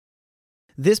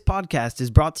This podcast is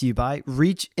brought to you by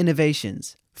Reach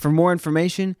Innovations. For more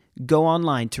information, go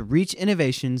online to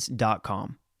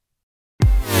reachinnovations.com.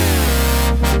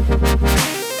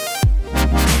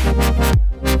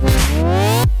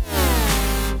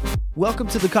 Welcome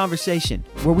to The Conversation,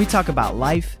 where we talk about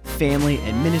life, family,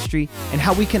 and ministry, and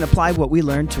how we can apply what we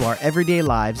learn to our everyday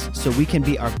lives so we can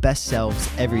be our best selves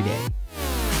every day.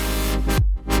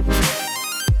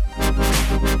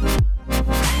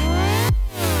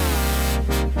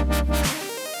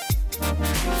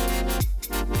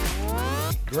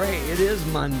 Great, it is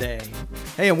Monday.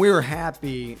 Hey, and we were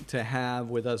happy to have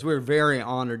with us, we were very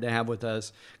honored to have with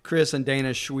us Chris and Dana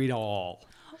Schwiethale.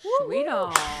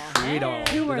 Schwiethale.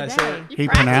 Who were they? He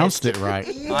pronounced it right.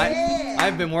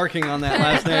 I've been working on that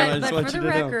last name. I just But want for you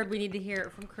the to know. record, we need to hear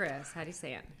it from Chris. How do you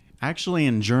say it? Actually,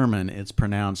 in German, it's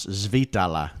pronounced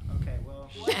Schwiethale. Okay, well,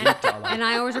 And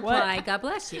I always reply, God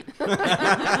bless you.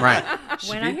 Right.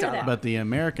 When I hear that. But the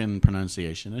American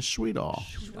pronunciation is Schwiethale.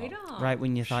 Schwiethale. Right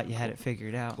when you thought you had it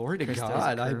figured out. Glory to Chris throws a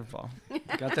God, I- curveball.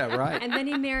 got that right. And then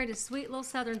he married a sweet little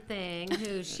Southern thing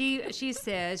who she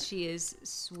says she is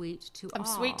sweet to all. I'm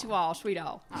sweet to all, sweet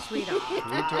all. Sweet all.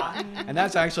 And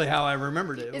that's actually how I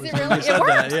remembered it. Is was it when really? you said It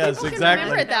works. that. Yes, People can exactly.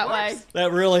 remember it that way.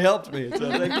 That really helped me,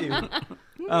 so thank you.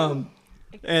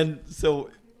 And so,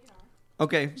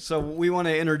 okay, so we want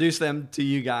to introduce them to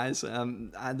you guys.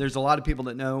 There's a lot of people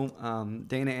that know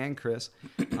Dana and Chris,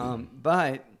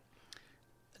 but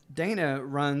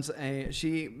Dana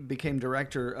she became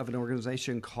director of an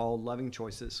organization called Loving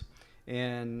Choices.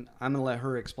 And I'm going to let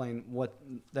her explain what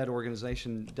that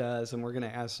organization does, and we're going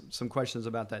to ask some questions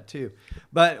about that too.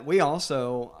 But we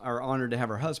also are honored to have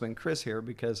her husband, Chris, here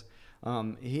because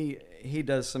he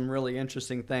does some really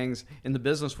interesting things in the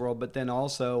business world, but then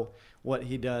also what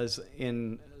he does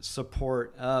in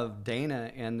support of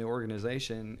Dana and the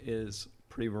organization is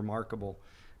pretty remarkable.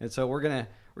 And so we're gonna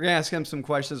ask him some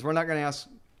questions. We're not going to ask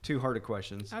too hard of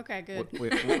questions. Okay, good. We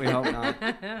hope not.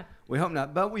 We hope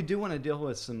not. But we do want to deal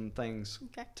with some things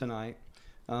tonight.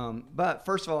 But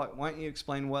first of all, why don't you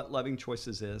explain what Loving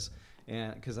Choices is?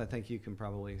 And because I think you can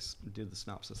probably do the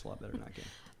synopsis a lot better than I can.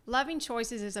 Loving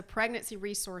Choices is a pregnancy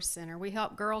resource center. We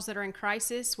help girls that are in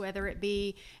crisis, whether it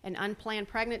be an unplanned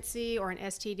pregnancy or an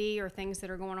STD or things that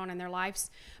are going on in their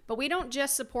lives. But we don't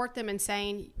just support them in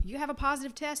saying, you have a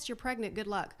positive test, you're pregnant, good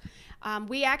luck.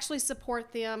 We actually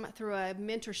support them through a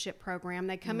mentorship program.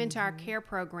 They come into our care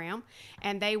program,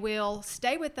 and they will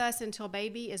stay with us until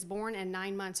baby is born and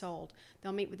 9 months old.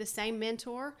 They'll meet with the same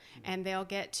mentor, and they'll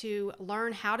get to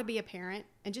learn how to be a parent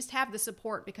and just have the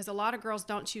support, because a lot of girls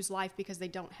don't choose life because they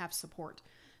don't have support.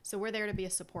 So we're there to be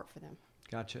a support for them.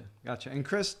 Gotcha. And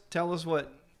Chris, tell us what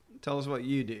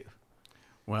you do.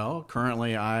 Well,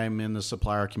 currently I'm in the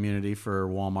supplier community for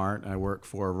Walmart. I work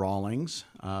for Rawlings,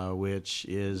 which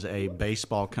is a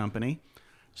baseball company.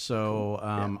 So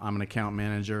I'm an account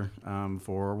manager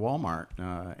for Walmart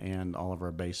and all of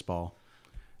our baseball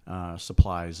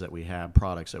supplies that we have,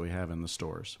 products that we have in the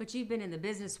stores. But you've been in the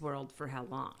business world for how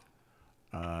long?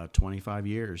 25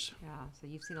 years. Yeah, so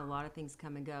you've seen a lot of things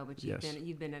come and go, but Yes.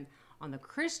 you've been on the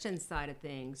Christian side of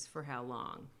things for how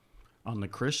long? On the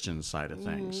Christian side of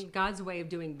things, God's way of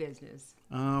doing business.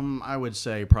 I would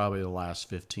say probably the last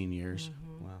 15 years.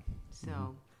 Wow.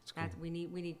 So we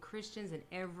need Christians in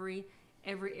every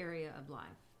area of life.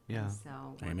 Yeah. And so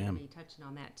we're Amen. going to be touching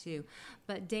on that too.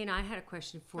 But Dana, I had a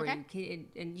question for Okay. you,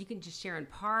 and you can just share in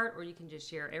part, or you can just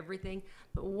share everything.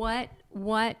 But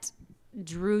what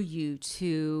drew you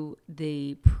to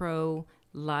the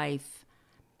pro-life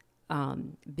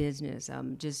business,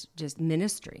 just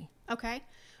ministry? Okay.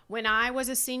 When I was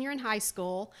a senior in high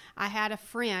school, I had a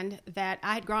friend that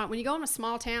I had grown up. When you go in a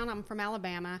small town, I'm from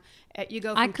Alabama. You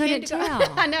go from I couldn't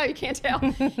tell. I know you can't tell.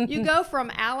 You go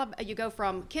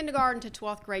from kindergarten to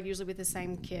 12th grade, usually with the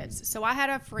same kids. So I had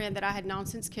a friend that I had known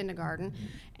since kindergarten,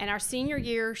 and our senior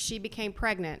year, she became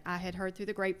pregnant. I had heard through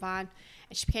the grapevine,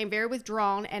 and she became very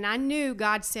withdrawn. And I knew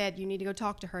God said, "You need to go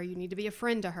talk to her. You need to be a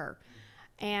friend to her."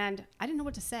 And I didn't know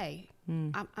what to say.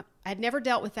 I'd never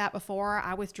dealt with that before.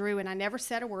 I withdrew, and I never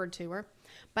said a word to her.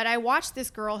 But I watched this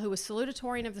girl who was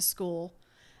salutatorian of the school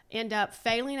end up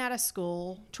failing out of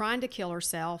school, trying to kill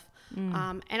herself.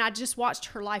 And I just watched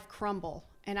her life crumble.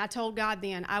 And I told God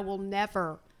then, I will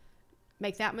never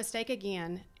make that mistake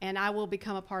again, and I will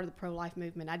become a part of the pro-life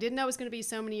movement. I didn't know it was going to be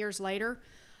so many years later.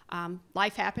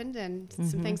 Life happened, and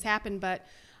some things happened, but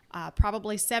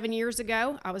probably 7 years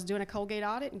ago, I was doing a Colgate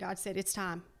audit, and God said, it's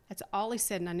time. That's all he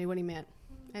said, and I knew what he meant.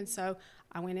 And so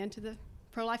I went into the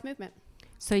pro-life movement.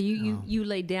 So you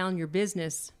laid down your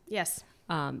business. Yes.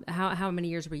 How many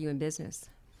years were you in business?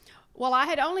 Well, I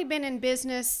had only been in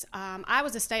business. I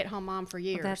was a stay-at-home mom for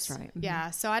years. Oh, that's right. Mm-hmm.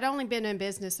 Yeah, so I'd only been in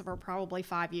business for probably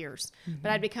 5 years,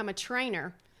 but I'd become a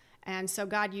trainer, and so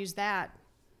God used that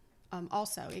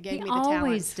also. It gave me the talent. He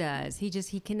always does.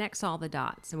 He connects all the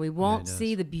dots, and we won't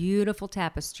see the beautiful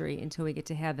tapestry until we get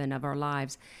to heaven of our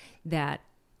lives. That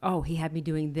he had me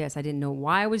doing this. I didn't know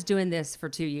why I was doing this for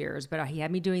 2 years, but he had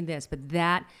me doing this. But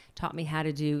that taught me how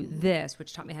to do this,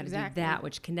 which taught me how to do that,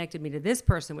 which connected me to this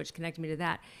person, which connected me to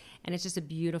that. And it's just a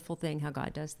beautiful thing how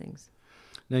God does things.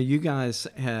 Now, you guys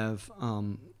have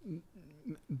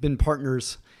been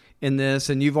partners in this,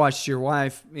 and you've watched your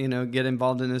wife, get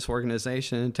involved in this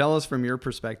organization. And tell us from your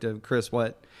perspective, Chris,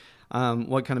 what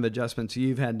kind of adjustments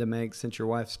you've had to make since your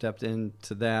wife stepped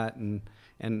into that,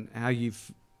 and how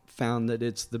you've found that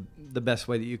it's the best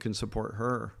way that you can support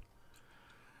her.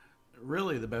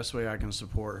 Really, the best way I can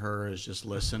support her is just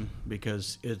listen,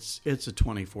 because it's a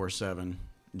 24/7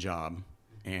 job,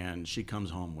 and she comes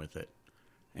home with it.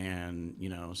 And,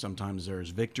 sometimes there's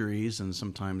victories and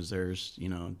sometimes there's,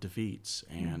 defeats.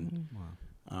 And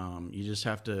you just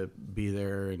have to be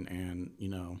there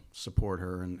and support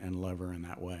her and love her in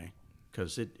that way,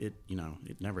 because it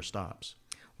never stops.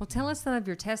 Well, tell us some of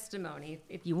your testimony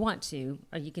if you want to.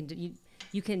 Or you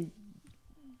can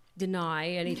deny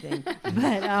anything, but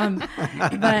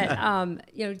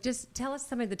just tell us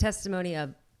some of the testimony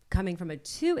of coming from a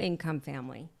 2-income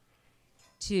family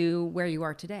to where you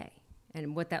are today,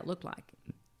 and what that looked like,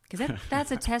 because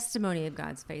that's a testimony of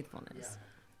God's faithfulness.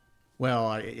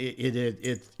 Well,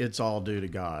 it's all due to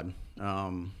God.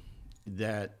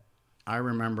 That I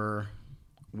remember,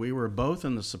 we were both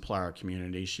in the supplier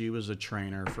community. She was a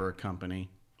trainer for a company,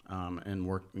 and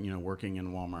working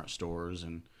in Walmart stores,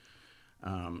 and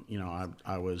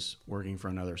I was working for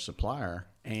another supplier,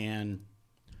 and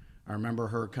I remember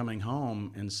her coming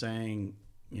home and saying,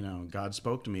 God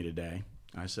spoke to me today.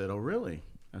 I said, "Oh, really?"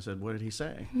 I said, "What did he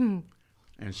say?"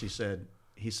 And she said,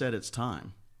 "He said it's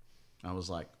time." I was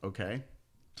like, "Okay,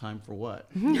 time for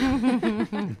what?"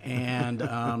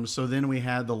 And so then we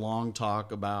had the long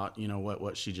talk about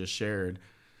what she just shared,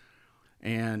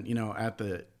 and at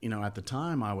the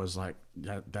time I was like,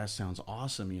 that sounds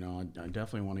awesome. I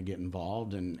definitely want to get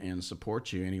involved and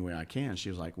support you any way I can. She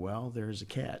was like, "Well, there's a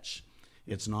catch.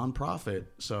 It's nonprofit,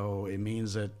 so it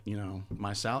means that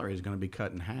my salary is going to be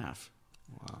cut in half."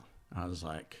 Wow. I was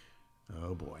like,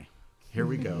 "Oh boy, here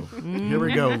we go. Here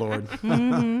we go, Lord."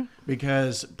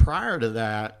 Because prior to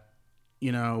that,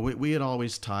 we had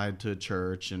always tied to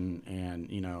church and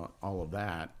all of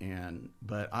that.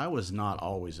 But I was not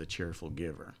always a cheerful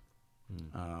giver.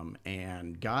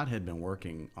 And God had been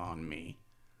working on me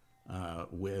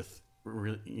with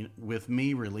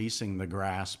me releasing the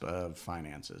grasp of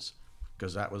finances,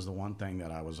 because that was the one thing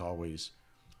that I was always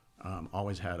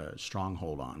had a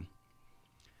stronghold on.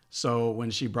 So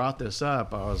when she brought this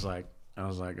up, I was like,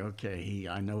 okay,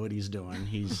 I know what he's doing.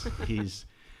 He's he's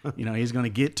going to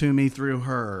get to me through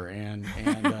her. And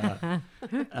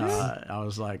I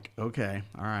was like, okay,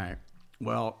 all right.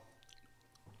 Well,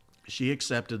 she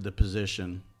accepted the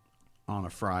position on a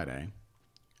Friday.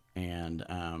 And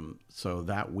so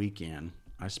that weekend,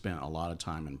 I spent a lot of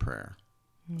time in prayer.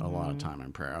 A lot of time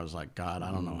in prayer. I was like, "God,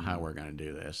 I don't know how we're going to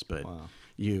do this, but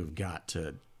you've got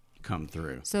to come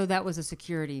through." So that was a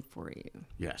security for you.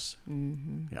 Yes.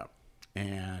 Yep.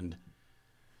 And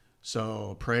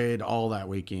so prayed all that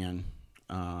weekend.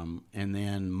 And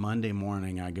then Monday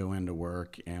morning I go into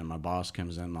work, and my boss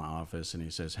comes in my office and he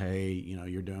says, "Hey,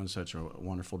 you're doing such a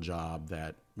wonderful job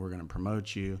that we're going to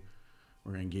promote you.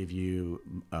 We're going to give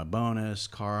you a bonus,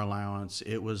 car allowance."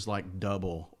 It was like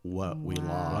double what we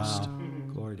lost. Wow.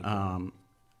 Glory to God.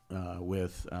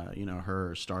 With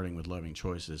her starting with Loving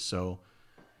Choices. So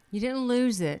You didn't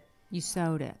lose it. You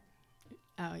sowed it.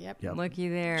 Oh, yep. Looky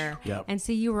there. Yep. And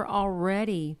see, you were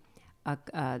already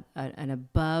an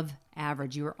above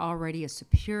average. You were already a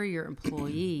superior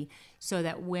employee, so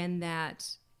that when that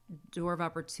door of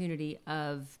opportunity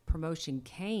of promotion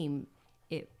came,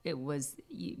 it was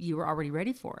you were already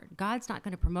ready for it. God's not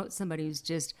going to promote somebody who's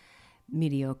just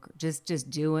mediocre, just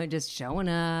showing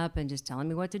up and just telling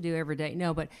me what to do every day.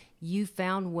 No, but you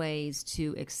found ways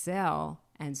to excel,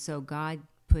 and so God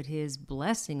put His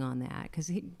blessing on that, because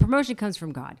promotion comes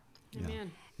from God.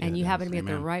 Amen. And you happen to be at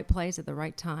the Amen. right place at the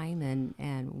right time,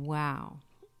 and wow.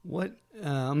 What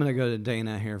I'm going to go to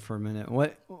Dana here for a minute.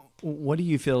 What do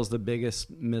you feel is the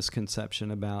biggest misconception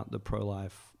about the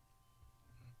pro-life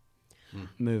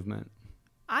movement?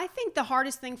 I think the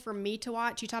hardest thing for me to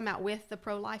watch, you talking about with the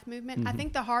pro-life movement, I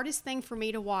think the hardest thing for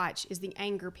me to watch is the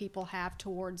anger people have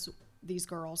towards these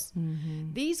girls.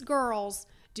 These girls,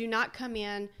 Do not come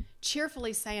in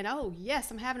cheerfully saying, oh,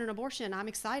 yes, I'm having an abortion. I'm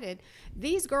excited.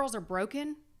 These girls are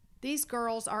broken. These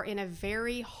girls are in a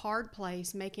very hard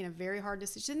place, making a very hard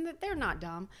decision. That they're not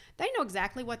dumb. They know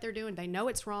exactly what they're doing. They know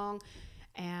it's wrong.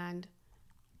 And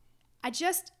I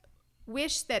just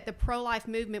wish that the pro-life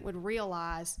movement would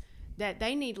realize that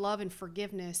they need love and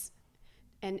forgiveness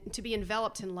and to be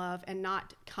enveloped in love and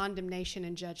not condemnation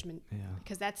and judgment,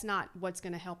 because that's not what's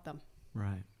going to help them.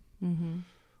 Right.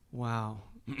 Wow.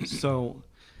 So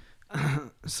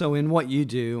in what you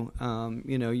do,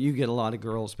 you get a lot of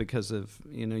girls because of,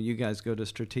 you guys go to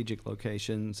strategic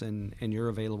locations and you're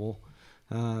available.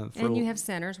 And you have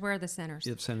centers. Where are the centers?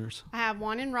 You have centers. I have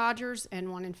one in Rogers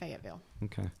and one in Fayetteville.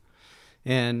 Okay.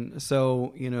 And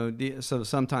so, so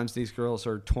sometimes these girls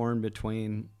are torn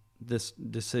between this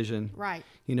decision. Right.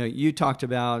 You talked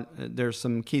about there's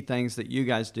some key things that you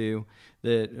guys do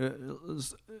that,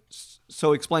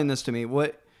 so explain this to me.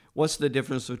 What's the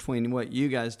difference between what you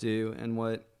guys do and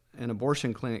what an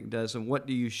abortion clinic does, and what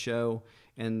do you show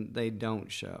and they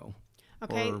don't show?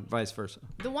 Okay. Or vice versa.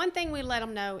 The one thing we let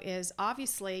them know is,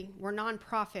 obviously, we're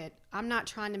nonprofit. I'm not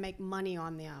trying to make money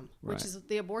on them, which Right. is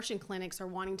the abortion clinics are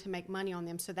wanting to make money on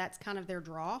them. So that's kind of their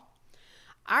draw.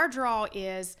 Our draw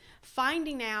is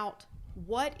finding out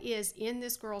what is in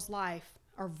this girl's life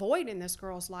or void in this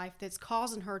girl's life that's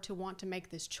causing her to want to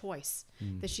make this choice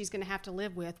that she's going to have to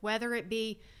live with, whether it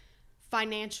be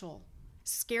financial,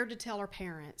 scared to tell her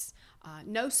parents,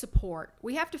 no support.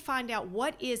 We have to find out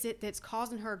what is it that's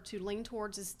causing her to lean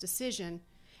towards this decision,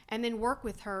 and then work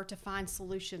with her to find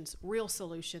solutions, real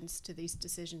solutions to these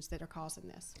decisions that are causing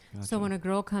this. Gotcha. So when a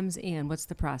girl comes in, what's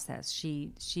the process?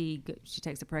 She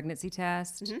takes a pregnancy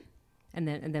test, and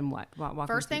then what? Walk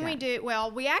First me thing through we that. do,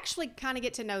 well, we actually kind of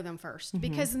get to know them first,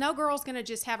 because no girl's going to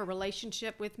just have a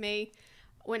relationship with me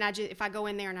when if I go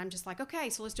in there and I'm just like, okay,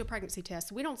 so let's do a pregnancy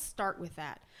test. We don't start with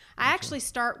that. I actually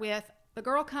start with the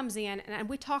girl comes in and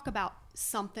we talk about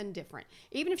something different.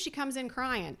 Even if she comes in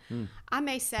crying, I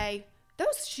may say,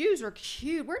 those shoes are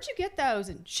cute. Where'd you get those?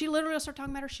 And she literally will start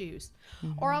talking about her shoes.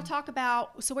 Or I'll talk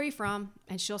about, so where are you from?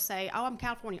 And she'll say, oh, I'm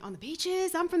California. On the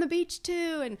beaches? I'm from the beach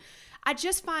too. And I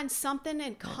just find something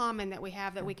in common that we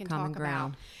have that we can Common talk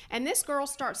ground. about. And this girl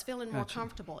starts feeling more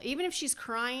comfortable. Even if she's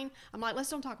crying, I'm like, let's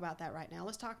don't talk about that right now.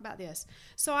 Let's talk about this.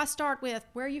 So I start with,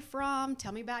 where are you from?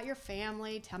 Tell me about your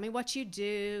family. Tell me what you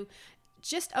do.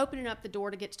 Just opening up the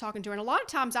door to get to talking to her. And a lot of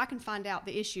times I can find out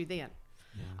the issue then.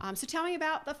 So tell me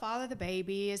about the father of the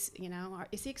baby. Is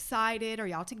he excited? Are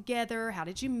y'all together? How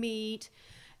did you meet?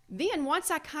 Then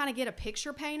once I kind of get a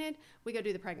picture painted, we go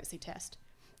do the pregnancy test.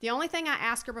 The only thing I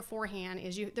ask her beforehand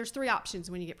is there's 3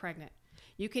 options when you get pregnant.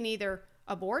 You can either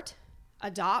abort,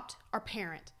 adopt, or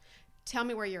parent. Tell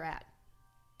me where you're at.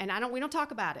 And we don't talk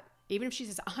about it. Even if she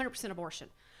says 100% abortion.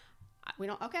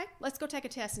 Okay, let's go take a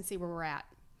test and see where we're at.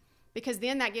 Because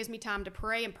then that gives me time to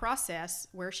pray and process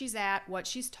where she's at, what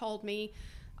she's told me,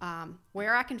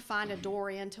 where I can find a door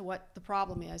into what the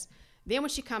problem is. Then when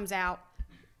she comes out,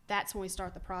 that's when we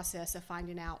start the process of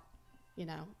finding out,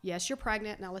 yes, you're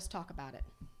pregnant. Now let's talk about it.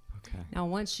 Okay. Now,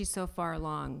 once she's so far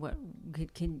along, what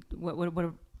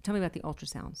tell me about the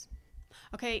ultrasounds.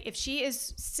 Okay, if she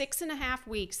is 6.5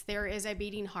 weeks, there is a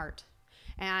beating heart.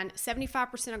 And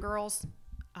 75% of girls,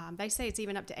 they say it's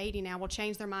even up to 80 now, will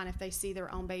change their mind if they see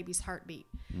their own baby's heartbeat.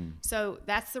 So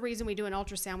that's the reason we do an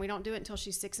ultrasound. We don't do it until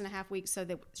she's 6.5 weeks so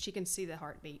that she can see the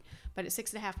heartbeat. But at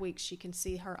 6.5 weeks, she can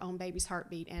see her own baby's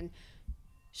heartbeat. And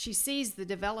she sees the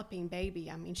developing baby.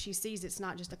 I mean, she sees it's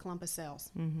not just a clump of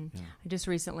cells. I just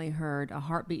recently heard a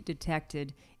heartbeat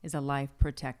detected is a life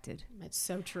protected. It's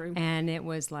so true. And it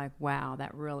was like, wow,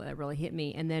 that really hit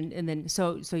me. And then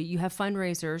so you have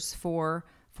fundraisers for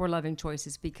Loving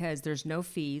Choices because there's no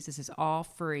fees. This is all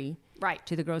free, Right.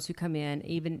 to the girls who come in,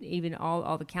 even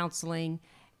all the counseling,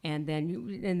 and then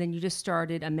you just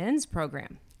started a men's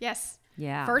program. Yes.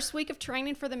 Yeah. First week of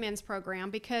training for the men's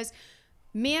program, because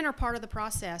men are part of the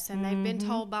process, and they've been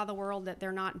told by the world that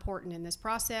they're not important in this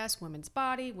process, women's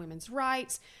body, women's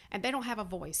rights, and they don't have a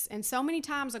voice. And so many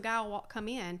times a guy will come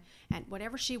in and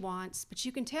whatever she wants, but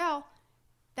you can tell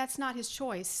that's not his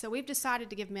choice. So we've decided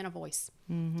to give men a voice.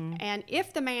 And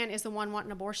if the man is the one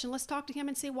wanting abortion, let's talk to him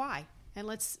and see why. And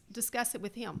let's discuss it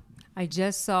with him. I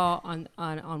just saw on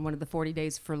one of the 40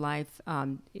 Days for Life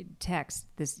text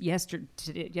this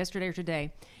yesterday or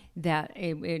today that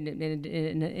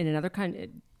in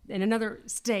another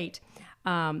state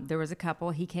there was a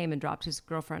couple. He came and dropped his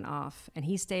girlfriend off, and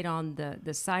he stayed on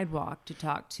the sidewalk to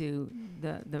talk to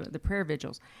the prayer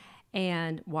vigils.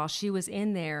 And while she was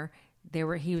in there,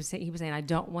 he was saying, I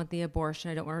don't want the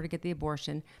abortion. I don't want her to get the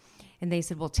abortion. And they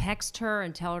said, well, text her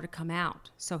and tell her to come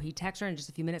out. So he texted her, and just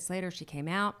a few minutes later, she came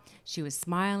out. She was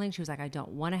smiling. She was like, I don't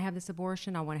want to have this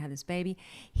abortion. I want to have this baby.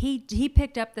 He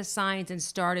picked up the signs and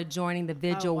started joining the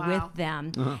vigil with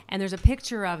them. And there's a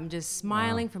picture of him just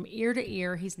smiling from ear to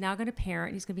ear. He's now going to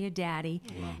parent. He's going to be a daddy.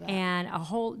 And a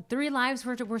whole 3 lives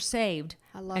were saved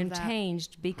and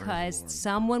changed because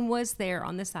someone was there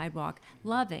on the sidewalk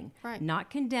loving, not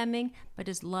condemning, but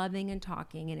just loving and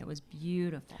talking. And it was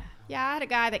beautiful. Yeah, I had a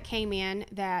guy that came in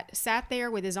that sat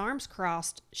there with his arms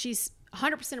crossed. She's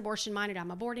 100% abortion minded.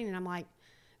 I'm aborting. And I'm like,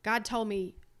 God told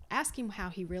me, ask him how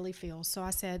he really feels. So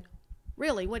I said,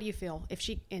 really, what do you feel?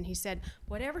 And he said,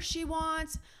 whatever she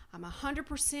wants, I'm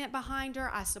 100% behind her.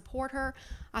 I support her.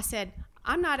 I said,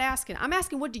 I'm not asking. I'm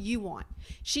asking, what do you want?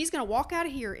 She's going to walk out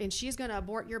of here and she's going to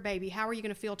abort your baby. How are you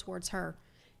going to feel towards her?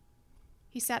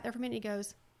 He sat there for a minute. He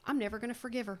goes, I'm never going to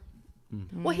forgive her.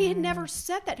 Well, he had never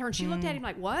said that to her. And she looked at him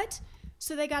like, what?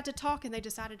 So they got to talk and they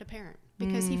decided to parent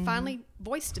because he finally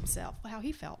voiced himself, how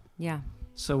he felt. Yeah.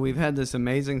 So we've had this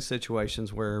amazing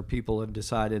situations where people have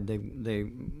decided they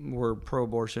were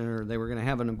pro-abortion or they were going to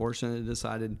have an abortion and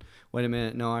decided, wait a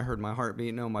minute, no, I heard my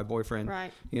heartbeat. No, my boyfriend,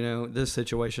 this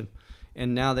situation.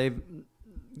 And now they've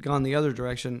gone the other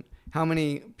direction. How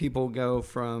many people go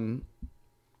from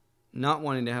not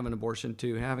wanting to have an abortion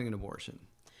to having an abortion?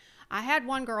 I had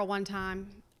one girl one time,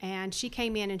 and she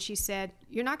came in and she said,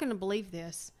 you're not going to believe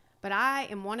this, but I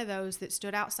am one of those that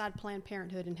stood outside Planned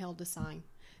Parenthood and held a sign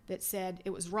that said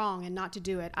it was wrong and not to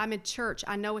do it. I'm in church.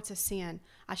 I know it's a sin.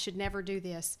 I should never do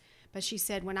this. But she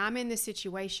said, when I'm in this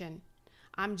situation,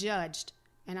 I'm judged,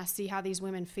 and I see how these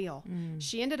women feel.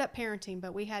 She ended up parenting,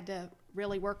 but we had to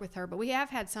really work with her. But we have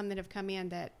had some that have come in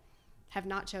that have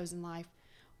not chosen life.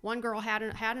 One girl had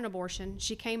an abortion.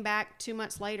 She came back 2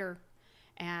 months later,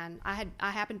 and I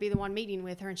happened to be the one meeting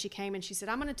with her, and she came and she said,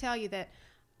 I'm going to tell you that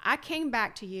I came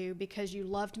back to you because you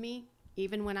loved me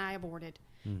even when I aborted.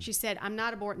 She said, I'm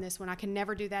not aborting this one. I can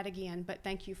never do that again, but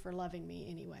thank you for loving me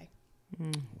anyway.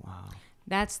 Wow.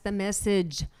 That's the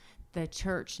message the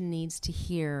church needs to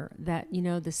hear, that,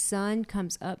 the sun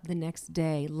comes up the next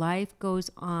day. Life goes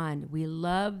on. We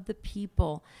love the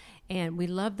people, and we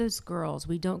love those girls.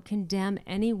 We don't condemn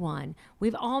anyone.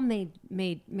 We've all made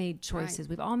choices. Right.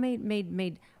 We've all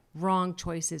made wrong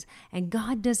choices, and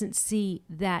God doesn't see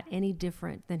that any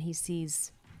different than he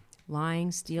sees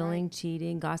lying, stealing,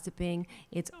 cheating, gossiping.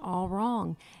 It's all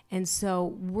wrong. And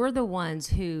so we're the ones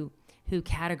who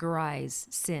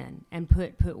categorize sin and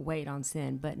put weight on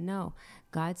sin. But no,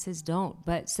 God says don't.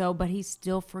 But he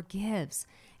still forgives.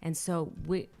 And so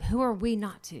who are we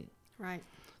not to? Right.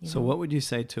 So what would you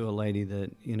say to a lady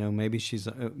that, maybe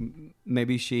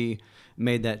maybe she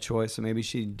made that choice, and maybe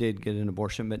she did get an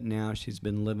abortion, but now she's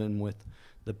been living with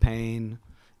the pain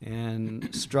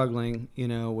and struggling,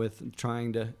 with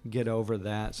trying to get over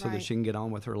that so that she can get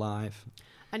on with her life?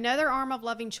 Another arm of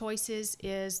Loving Choices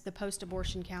is the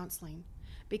post-abortion counseling,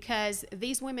 because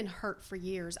these women hurt for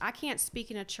years. I can't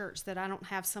speak in a church that I don't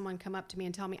have someone come up to me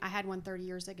and tell me, I had one 30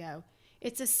 years ago.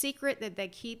 It's a secret that they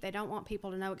keep. They don't want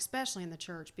people to know, especially in the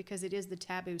church, because it is the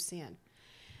taboo sin.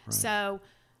 Right. So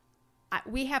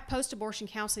we have post-abortion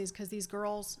counseling because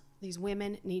these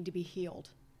women need to be healed.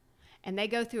 And they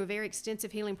go through a very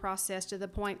extensive healing process to the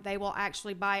point they will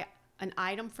actually buy an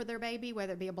item for their baby,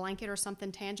 whether it be a blanket or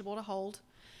something tangible to hold.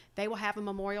 They will have a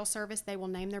memorial service. They will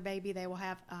name their baby. They will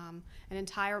have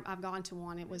I've gone to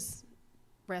one. It was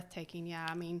breathtaking. Yeah,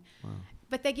 wow.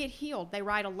 But they get healed. They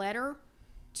write a letter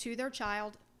to their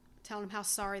child telling them how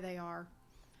sorry they are,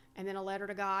 and then a letter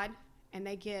to God, and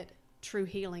they get true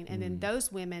healing. And then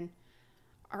those women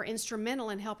are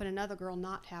instrumental in helping another girl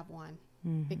not have one.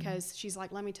 Because she's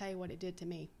like, let me tell you what it did to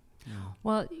me. Yeah.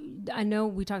 Well, I know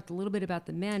we talked a little bit about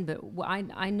the men, but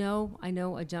I know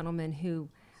a gentleman who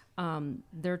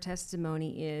their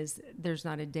testimony is there's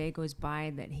not a day goes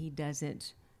by that he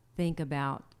doesn't think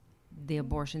about the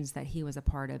abortions that he was a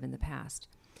part of in the past,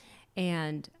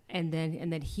 and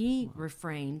then he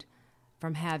refrained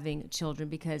from having children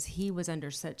because he was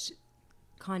under such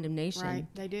condemnation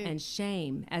and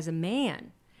shame as a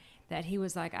man that he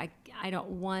was like, I don't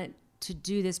want to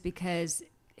do this, because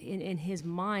in his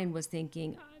mind was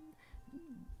thinking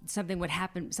something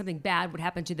bad would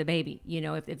happen to the baby,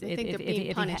 if they're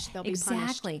being punished, they'll be punished.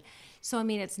 Exactly. So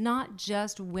it's not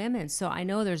just women. So I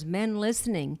know there's men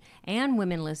listening and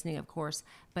women listening, of course,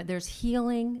 but there's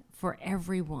healing for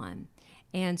everyone.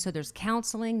 And so there's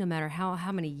counseling, no matter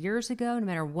how many years ago, no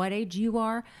matter what age you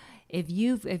are. If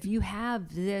you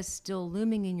have this still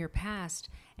looming in your past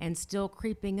and still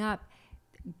creeping up,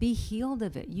 be healed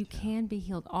of it. You can be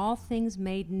healed. All things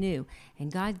made new.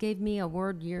 And God gave me a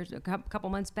word a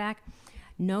couple months back,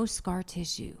 no scar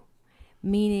tissue.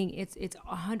 meaning it's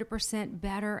 100%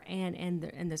 better,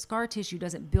 and the scar tissue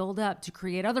doesn't build up to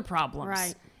create other problems.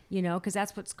 Right. You know, because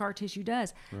that's what scar tissue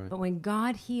does. Right. But when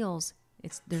God heals,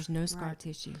 there's no scar Right.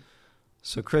 tissue.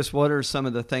 So, Chris, what are some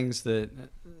of the things that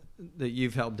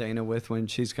you've helped Dana with when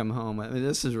she's come home? I mean,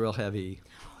 this is real heavy.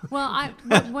 Well,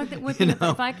 one thing,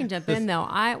 if I can jump in though,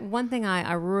 one thing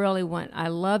I really I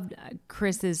loved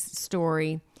Chris's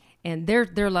story, and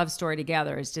their love story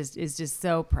together is just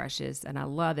so precious, and I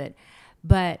love it.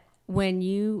 But when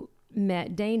you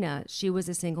met Dana, she was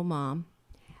a single mom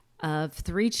of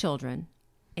 3 children,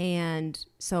 and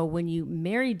so when you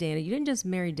married Dana, you didn't just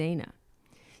marry Dana.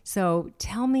 So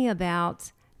tell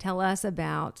us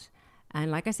about. And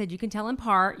like I said, you can tell in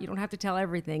part. You don't have to tell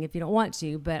everything if you don't want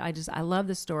to. But I love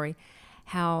the story,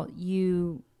 how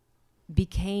you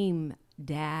became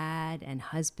dad and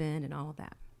husband and all of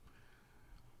that.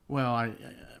 Well,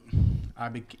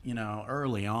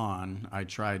 early on, I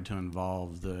tried to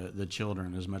involve the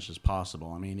children as much as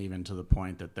possible. I mean, even to the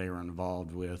point that they were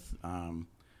involved with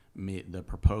the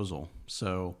proposal.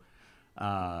 So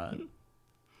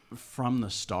from the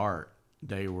start,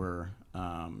 they were,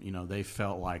 they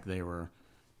felt like they were,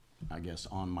 I guess,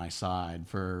 on my side,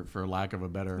 for lack of a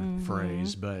better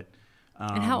phrase. But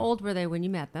and how old were they when you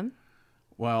met them?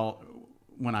 Well,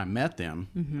 when I met them,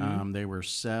 they were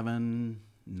 7,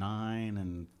 9,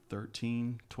 and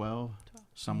 13, 12,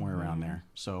 somewhere around there.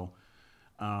 So,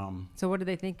 so what did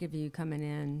they think of you coming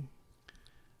in?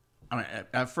 I mean,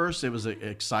 at first it was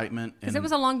excitement, Because it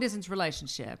was a long distance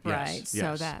relationship, yes, right? yes.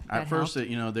 So that at first,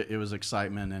 helped. it was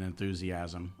excitement and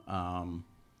enthusiasm.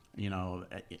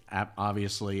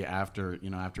 Obviously after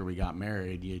we got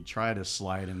married, you try to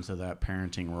slide into that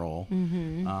parenting role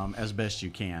as best you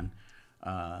can,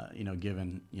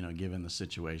 given the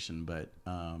situation. But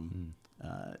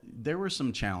there were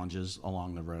some challenges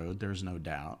along the road. There's no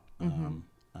doubt.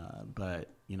 But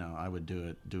I would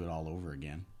do it all over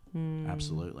again.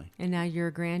 Absolutely. And now you're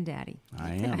a granddaddy.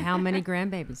 I am. How many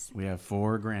grandbabies? We have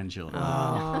 4 grandchildren. Oh,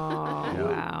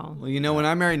 wow. Well, when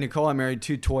I married Nicole, I married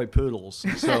 2 toy poodles.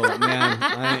 So, man,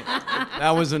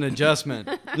 that was an adjustment.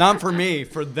 Not for me,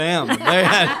 for them. They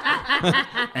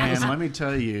had. And let me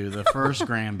tell you, the first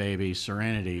grandbaby,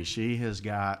 Serenity, she has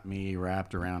got me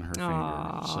wrapped around her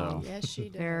finger. So Yes, she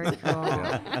did. Very cool.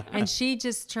 And she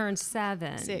just turned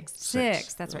 7. 6.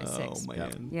 6. That's right, 6. Oh,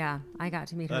 man. Yeah, I got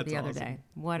to meet her That's the other awesome. day.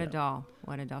 What a doll.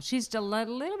 What a doll. She's still a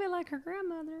little bit like her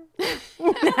grandmother.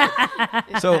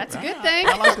 So, That's a good thing.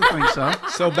 I like to think so.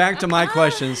 so back to my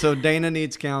question. So Dana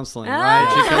needs counseling,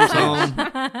 right? She comes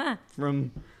home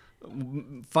from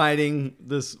fighting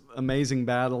this amazing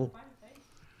battle.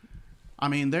 I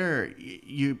mean,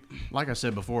 like I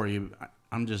said before,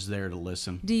 I'm just there to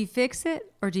listen. Do you fix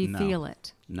it or do you No. feel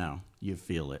it? No, you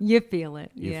feel it. You feel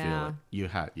it. You yeah. feel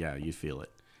it. You feel it.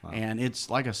 And it's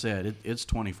like I said, it's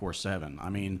 24/7.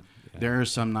 I mean, there are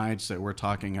some nights that we're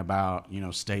talking about,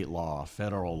 state law,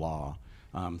 federal law,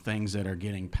 things that are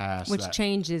getting passed. Which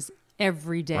changes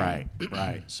every day.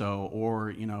 Right. So,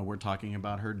 or we're talking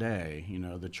about her day,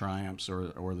 the triumphs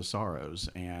or the sorrows,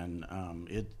 and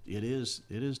it is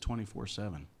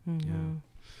 24/7. Yeah.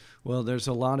 Well, there's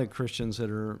a lot of Christians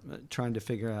that are trying to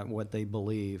figure out what they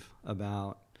believe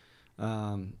about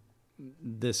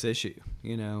this issue.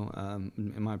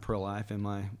 Am I pro-life? Am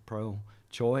I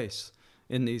pro-choice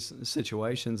in these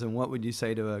situations? And what would you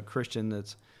say to a Christian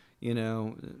that's,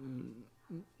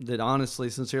 that honestly,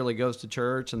 sincerely goes to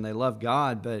church and they love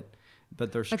God, but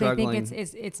they're struggling? But they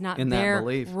think it's not in that their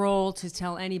belief. role to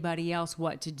tell anybody else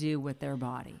what to do with their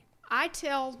body. I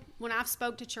tell when I've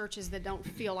spoke to churches that don't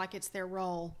feel like it's their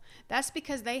role, that's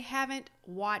because they haven't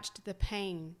watched the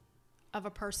pain of a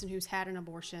person who's had an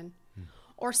abortion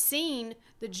or seen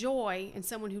the joy in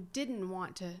someone who didn't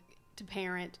want to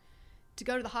parent, to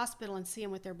go to the hospital and see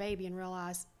them with their baby and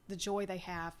realize the joy they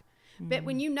have. But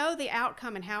when you know the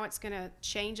outcome and how it's going to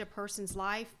change a person's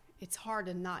life, it's hard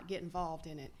to not get involved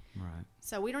in it. Right.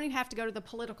 So we don't even have to go to the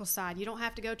political side. You don't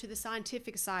have to go to the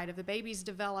scientific side. If the baby's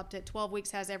developed at 12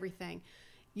 weeks, has everything.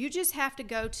 You just have to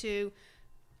go to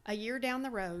a year down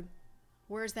the road.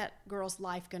 Where's that girl's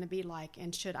life going to be like?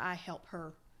 And should I help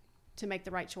her to make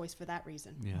the right choice for that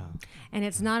reason? Yeah. And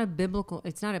it's not a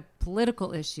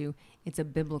political issue. It's a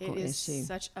biblical It is issue.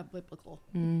 such a biblical.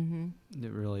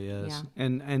 It really is. Yeah.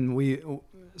 And we,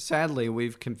 sadly,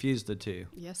 we've confused the two.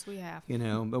 Yes, we have.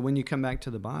 But when you come back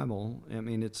to the Bible, I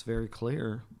mean, it's very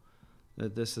clear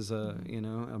that this is a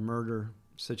murder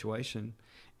situation.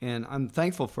 And I'm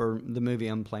thankful for the movie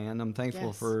Unplanned. I'm thankful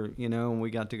Yes. for,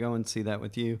 we got to go and see that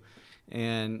with you.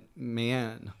 And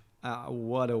man,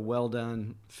 what a well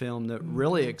done film that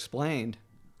really explained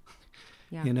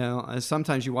Yeah. You know,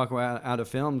 sometimes you walk out of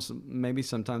films, maybe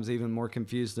sometimes even more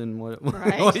confused than what,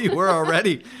 Right. what you were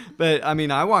already. But I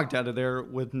mean, I walked out of there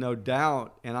with no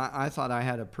doubt, and I thought I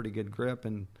had a pretty good grip,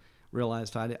 and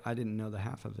realized I didn't know the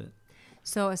half of it.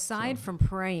 So aside from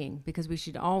praying, because we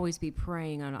should always be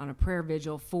praying on a prayer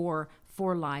vigil for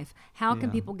life, how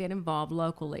can people get involved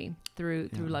locally through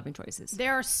Loving Choices?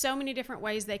 There are so many different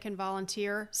ways they can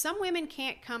volunteer. Some women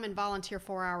can't come and volunteer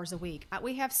 4 hours a week.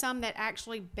 We have some that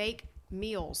actually bake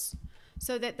meals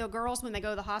so that the girls, when they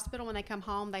go to the hospital, when they come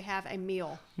home, they have a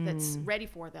meal that's ready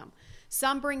for them.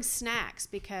 Some bring snacks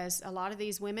because a lot of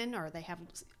these women, or they have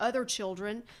other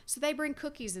children, so they bring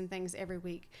cookies and things every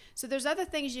week. So there's other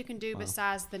things you can do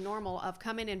besides the normal of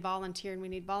come in and volunteer. And we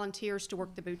need volunteers to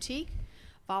work the boutique,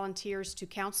 volunteers to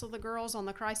counsel the girls on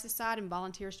the crisis side, and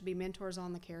volunteers to be mentors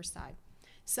on the care side.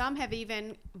 Some have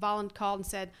even called and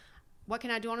said, what can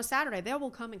I do on a Saturday? They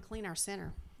will come and clean our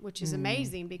center, which is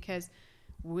amazing because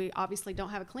we obviously don't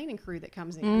have a cleaning crew that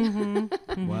comes in.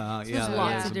 Wow, So yeah, there's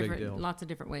lots that's of a big deal. lots of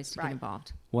different ways to get Right.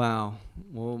 involved. Wow.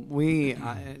 Well,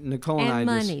 Nicole and And I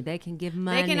money. They can give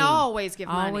money. They can always give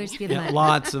money. Always give yeah, money.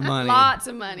 lots of money. Lots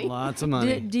of money. Lots of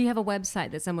money. Do you have a website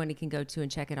that somebody can go to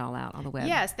and check it all out on the web?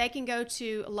 Yes, they can go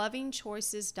to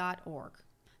lovingchoices.org.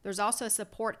 There's also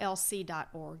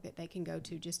supportlc.org that they can go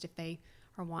to just if they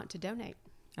want to donate.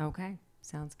 Okay.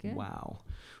 Sounds good. Wow.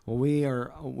 Well, we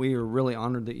are really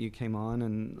honored that you came on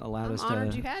and allowed I'm us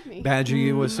honored to you had me. badger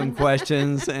you with some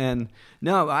questions. And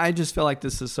no, I just feel like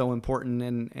this is so important.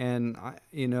 And I,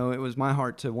 you know, it was my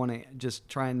heart to want to just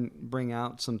try and bring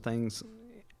out some things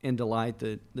into light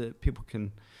that people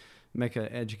can make an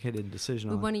educated decision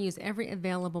We on. want to use every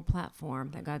available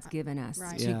platform that God's given us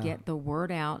Right. to Yeah. get the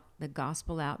word out, the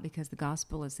gospel out, because the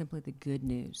gospel is simply the good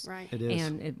news. Right. It is.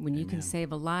 And when you can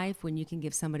save a life, when you can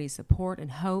give somebody support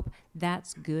and hope,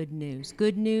 that's good news.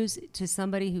 Good news to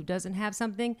somebody who doesn't have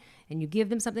something, and you give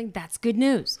them something, that's good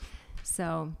news.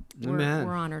 So Amen.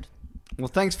 we're honored. Well,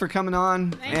 thanks for coming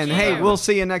on. Thank and you. hey, we'll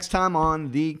see you next time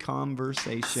on The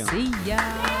Conversation. See ya.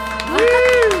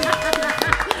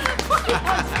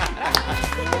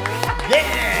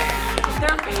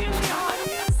 They're me in the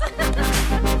audience.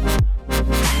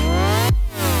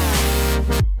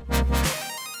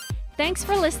 Thanks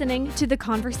for listening to The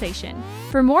Conversation.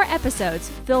 For more episodes,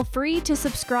 feel free to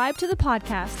subscribe to the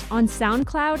podcast on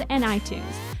SoundCloud and iTunes.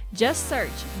 Just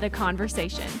search The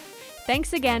Conversation.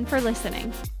 Thanks again for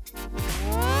listening.